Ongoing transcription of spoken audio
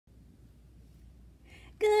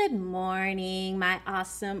Good morning, my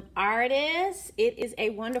awesome artists. It is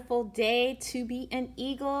a wonderful day to be an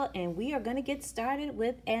eagle, and we are going to get started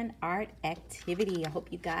with an art activity. I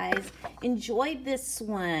hope you guys enjoyed this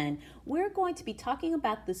one. We're going to be talking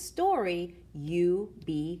about the story You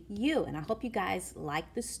Be You, and I hope you guys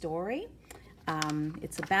like the story.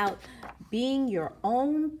 It's about being your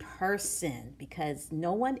own person because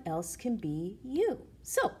no one else can be you.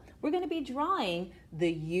 So we're going to be drawing the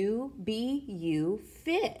You Be You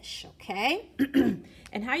fish, okay?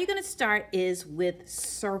 And how you're going to start is with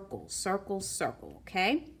circle, circle, circle,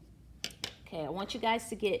 okay? Okay, I want you guys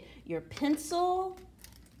to get your pencil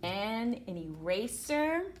and an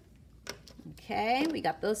eraser. Okay, we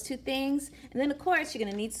got those two things. And then, of course, you're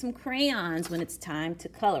going to need some crayons when it's time to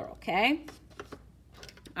color, okay?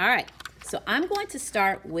 All right, so I'm going to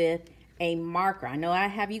start with a marker. I know I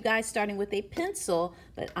have you guys starting with a pencil,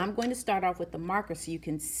 but I'm going to start off with the marker so you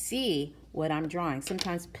can see what I'm drawing.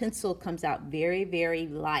 Sometimes pencil comes out very, very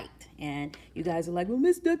light, and you guys are like, well,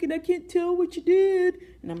 Miss Duncan, I can't tell what you did.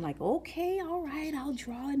 And I'm like, okay, all right, I'll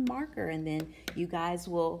draw in marker, and then you guys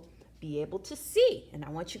will be able to see. And I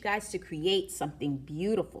want you guys to create something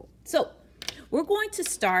beautiful. So we're going to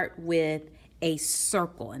start with a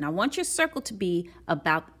circle, and I want your circle to be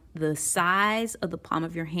about the size of the palm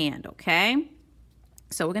of your hand, okay?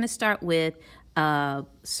 So we're going to start with a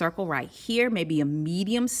circle right here, maybe a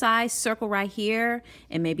medium-sized circle right here,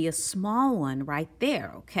 and maybe a small one right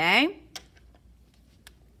there, okay?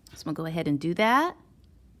 So I'm going to go ahead and do that.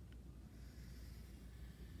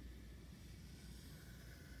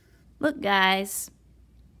 Look, guys,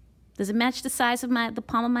 does it match the size of the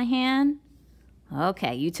palm of my hand?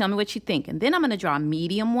 Okay, you tell me what you think. And then I'm going to draw a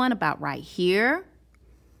medium one about right here.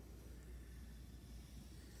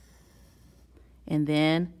 And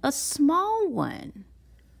then a small one.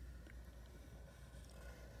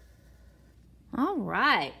 All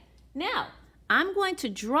right. Now, I'm going to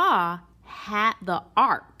draw the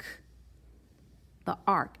arc. The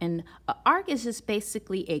arc. And an arc is just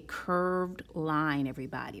basically a curved line,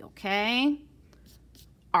 everybody, okay?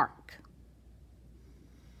 Arc.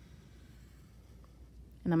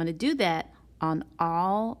 And I'm going to do that on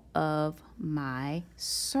all of my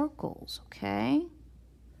circles, okay?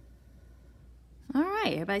 All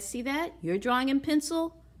right, everybody see that? You're drawing in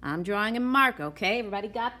pencil, I'm drawing in marker, okay? Everybody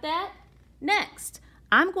got that? Next,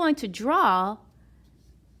 I'm going to draw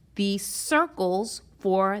the circles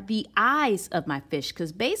for the eyes of my fish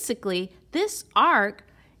because basically this arc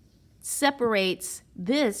separates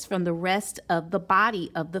this from the rest of the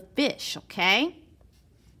body of the fish, okay?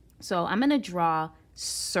 So I'm going to draw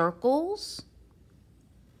circles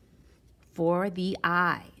for the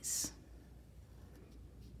eyes.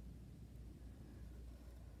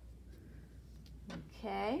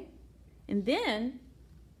 Okay, and then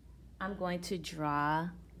I'm going to draw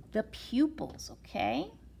the pupils, okay?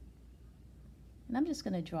 And I'm just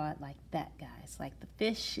going to draw it like that, guys, like the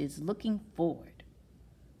fish is looking forward.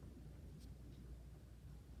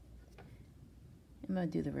 I'm going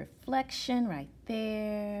to do the reflection right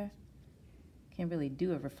there. Can't really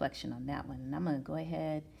do a reflection on that one. And I'm going to go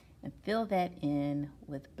ahead and fill that in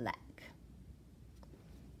with black.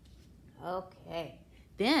 Okay,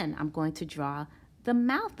 then I'm going to draw the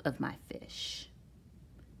mouth of my fish.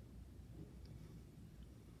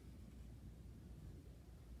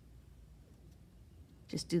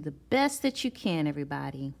 Just do the best that you can,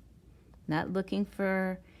 everybody. Not looking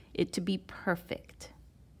for it to be perfect.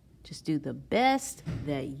 Just do the best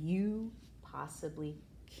that you possibly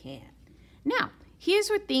can. Now,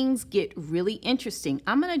 here's where things get really interesting.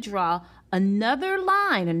 I'm going to draw another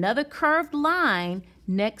line, another curved line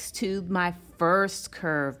next to my first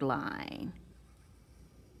curved line.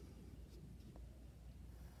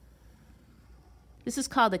 This is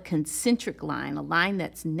called a concentric line, a line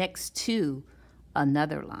that's next to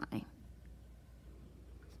another line.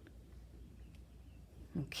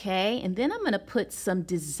 Okay, and then I'm going to put some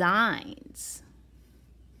designs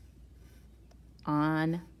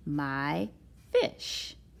on my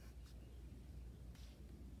fish.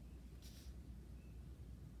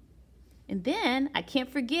 And then I can't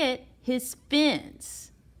forget his fins.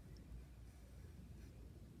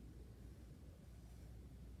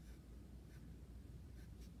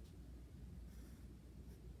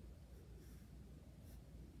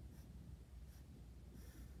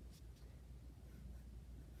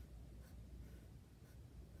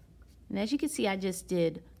 And as you can see, I just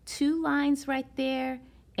did two lines right there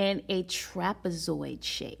and a trapezoid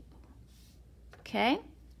shape. Okay?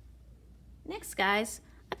 Next, guys,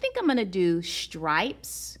 I think I'm going to do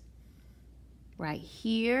stripes right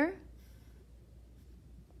here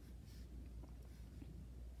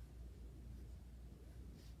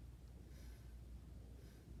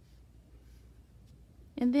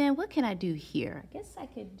And then what can I do here? I guess I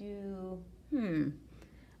could do,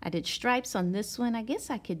 I did stripes on this one. I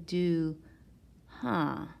guess I could do,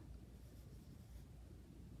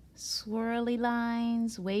 swirly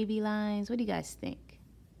lines, wavy lines. What do you guys think?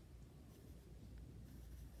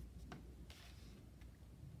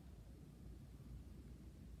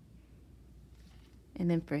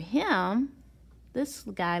 And then for him, this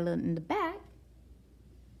guy in the back,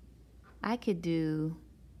 I could do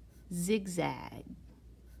zigzag.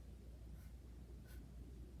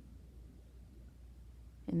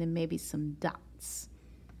 And then maybe some dots.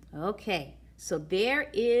 Okay, so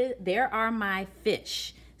there are my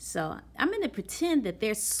fish. So I'm going to pretend that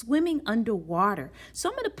they're swimming underwater. So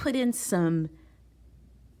I'm going to put in some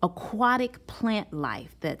aquatic plant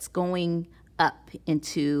life that's going up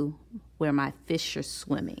into where my fish are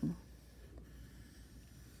swimming.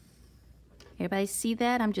 Everybody see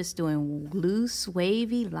that? I'm just doing loose,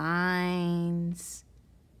 wavy lines.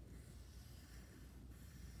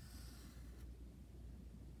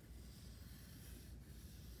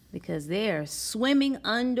 Because they're swimming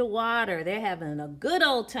underwater. They're having a good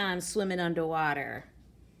old time swimming underwater.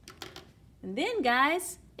 And then,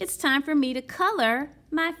 guys, it's time for me to color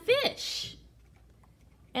my fish.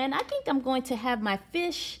 And I think I'm going to have my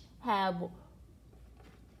fish have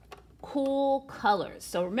cool colors.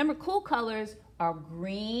 So remember, cool colors are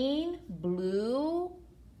green, blue,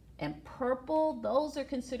 and purple. Those are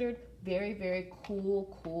considered very, very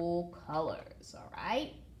cool colors, all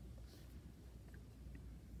right?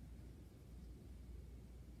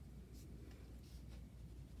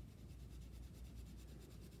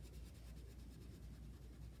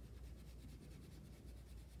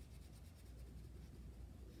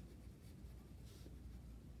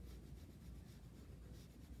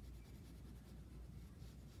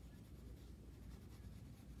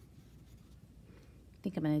 I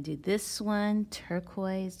think I'm going to do this one,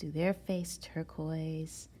 turquoise, do their face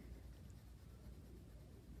turquoise.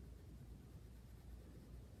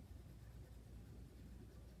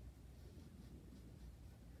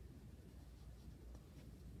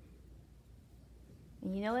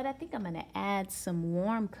 And you know what? I think I'm going to add some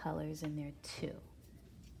warm colors in there too.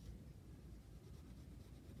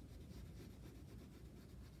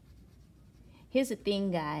 Here's the thing,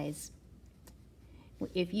 guys.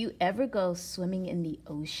 If you ever go swimming in the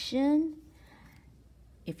ocean,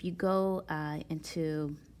 if you go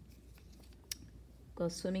go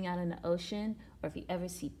swimming out in the ocean, or if you ever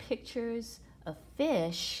see pictures of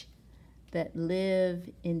fish that live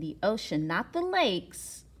in the ocean, not the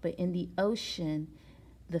lakes, but in the ocean,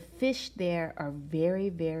 the fish there are very,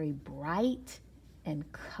 very bright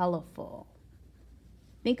and colorful.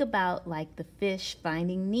 Think about like the fish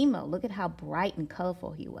finding Nemo. Look at how bright and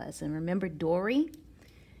colorful he was. And remember Dory?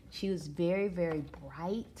 She was very, very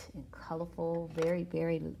bright and colorful, very,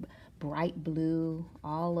 very bright blue.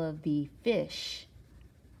 All of the fish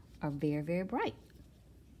are very, very bright.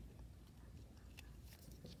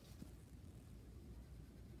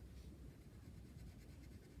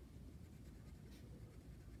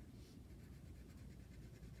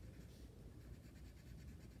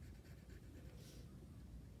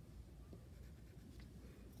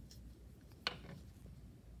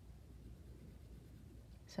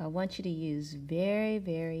 So I want you to use very,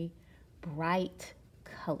 very bright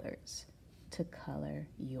colors to color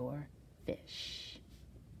your fish.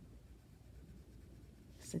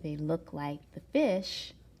 So they look like the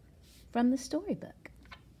fish from the storybook.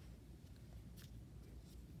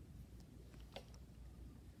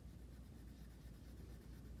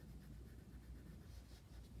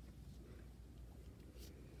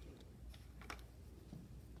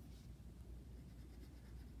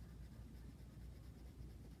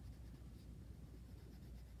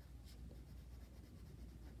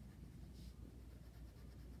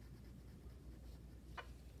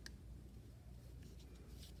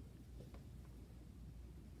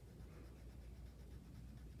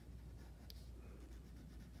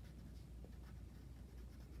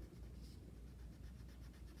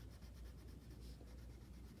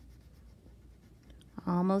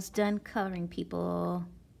 Almost done coloring, people.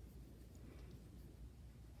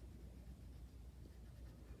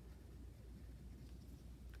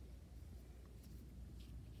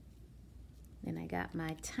 Then I got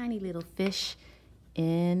my tiny little fish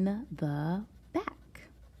in the back.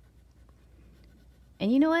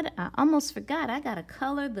 And you know what? I almost forgot. I gotta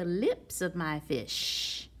color the lips of my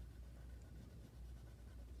fish.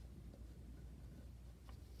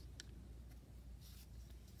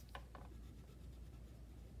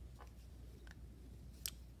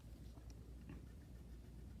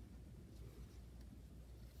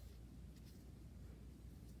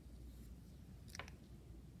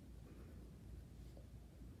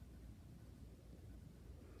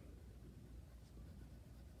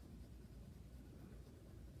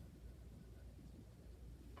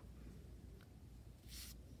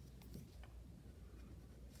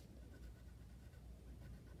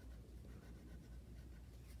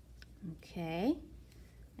 Okay.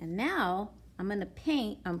 And now I'm going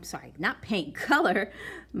to color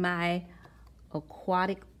my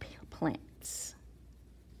aquatic plants.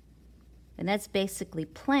 And that's basically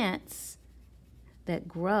plants that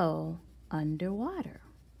grow underwater.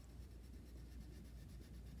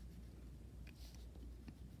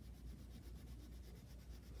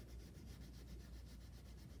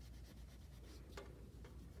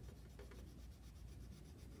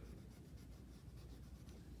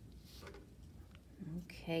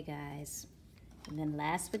 Okay, guys. And then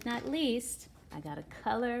last but not least, I gotta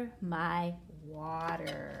color my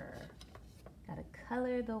water. Gotta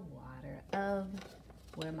color the water of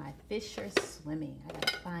where my fish are swimming. I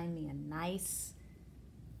gotta find me a nice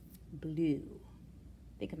blue.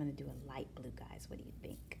 I think I'm gonna do a light blue, guys. What do you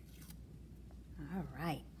think? All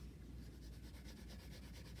right.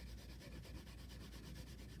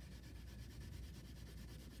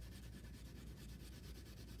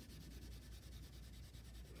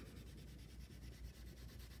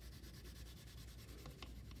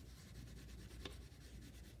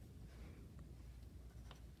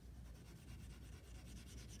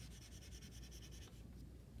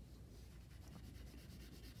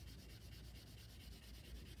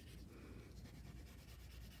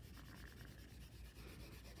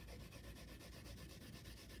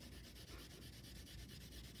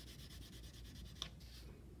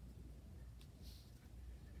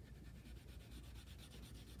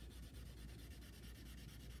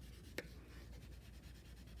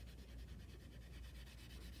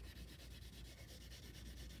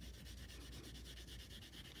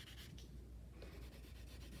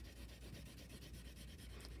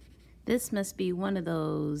 This must be one of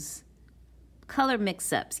those color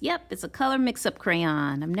mix-ups. Yep, it's a color mix-up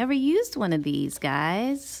crayon. I've never used one of these,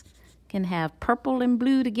 guys. Can have purple and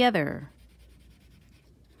blue together.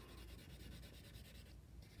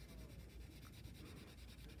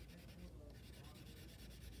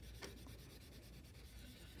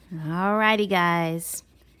 Alrighty, guys.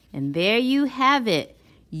 And there you have it.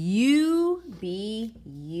 You be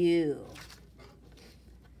you.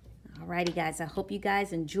 Alrighty, guys. I hope you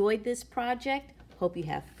guys enjoyed this project. Hope you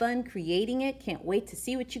have fun creating it. Can't wait to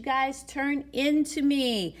see what you guys turn into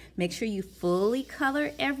me. Make sure you fully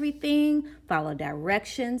color everything, follow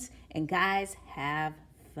directions, and guys, have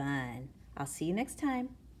fun. I'll see you next time.